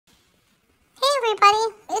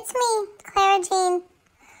everybody. It's me, Clara Jeanne.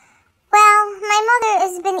 Well, my mother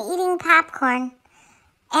has been eating popcorn,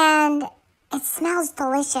 and it smells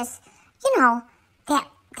delicious. You know, that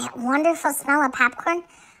wonderful smell of popcorn.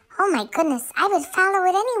 Oh my goodness, I would follow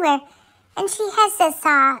it anywhere. And she has this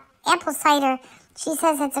apple cider. She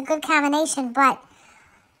says it's a good combination, but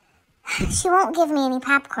she won't give me any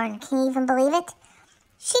popcorn. Can you even believe it?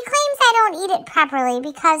 She claims I don't eat it properly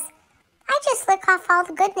because I just lick off all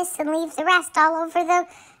the goodness and leave the rest all over the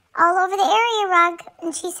area rug.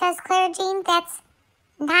 And she says, Clara Jeanne, that's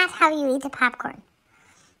not how you eat the popcorn,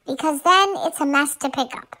 because then it's a mess to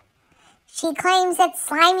pick up. She claims it's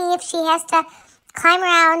slimy if she has to climb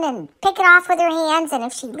around and pick it off with her hands, and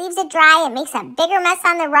if she leaves it dry, it makes a bigger mess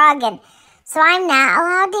on the rug, and so I'm not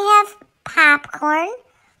allowed to have popcorn.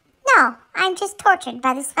 No, I'm just tortured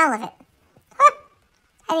by the smell of it.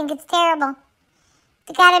 I think it's terrible.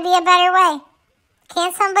 There's got to be a better way.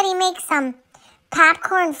 Can't somebody make some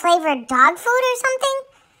popcorn-flavored dog food or something?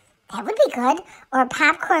 That would be good. Or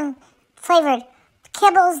popcorn-flavored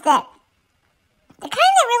kibbles that the kind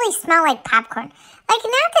that really smell like popcorn. Like,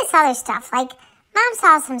 not this other stuff. Like, Mom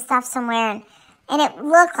saw some stuff somewhere, and it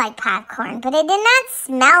looked like popcorn, but it did not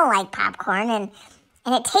smell like popcorn, and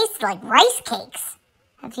it tasted like rice cakes.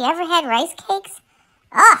 Have you ever had rice cakes?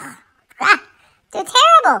 Ugh. They're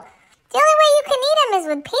terrible. The only way you can eat them is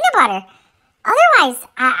with peanut butter. Otherwise,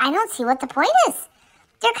 I don't see what the point is.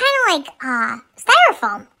 They're kind of like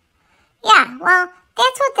styrofoam. Yeah, well,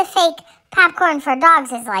 that's what the fake popcorn for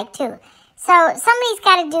dogs is like, too. So somebody's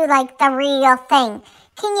got to do, like, the real thing.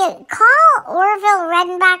 Can you call Orville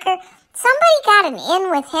Redenbacher? Somebody got an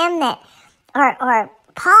in with him that, or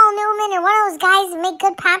Paul Newman, or one of those guys that make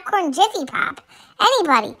good popcorn, Jiffy Pop.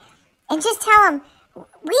 Anybody. And just tell them,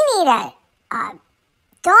 we need a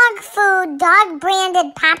dog food,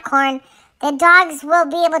 dog-branded popcorn that dogs will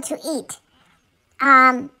be able to eat.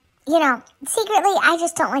 You know, secretly, I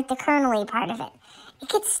just don't like the kernel-y part of it. It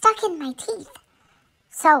gets stuck in my teeth.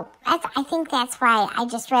 So I think that's why I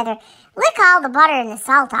just rather lick all the butter and the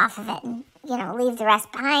salt off of it and, you know, leave the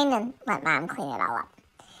rest behind and let Mom clean it all up.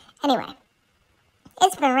 Anyway,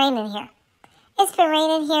 it's been raining here. It's been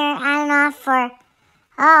raining here on and off for,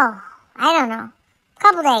 I don't know, a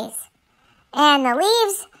couple days. And the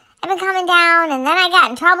leaves have been coming down, and then I got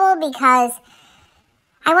in trouble because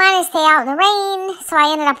I wanted to stay out in the rain, so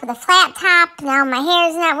I ended up with a flat top. Now my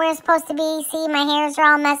hair's not where it's supposed to be. See, my hairs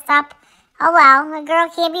are all messed up. Oh well, a girl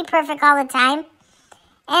can't be perfect all the time.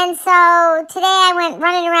 And so today I went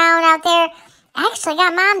running around out there. I actually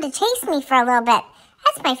got Mom to chase me for a little bit.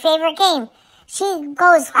 That's my favorite game. She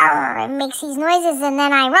goes and makes these noises, and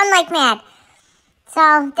then I run like mad.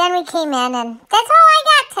 So then we came in, and that's all I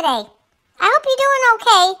got today. I hope you're doing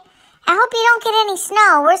okay. I hope you don't get any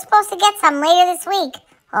snow. We're supposed to get some later this week.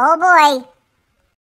 Oh boy.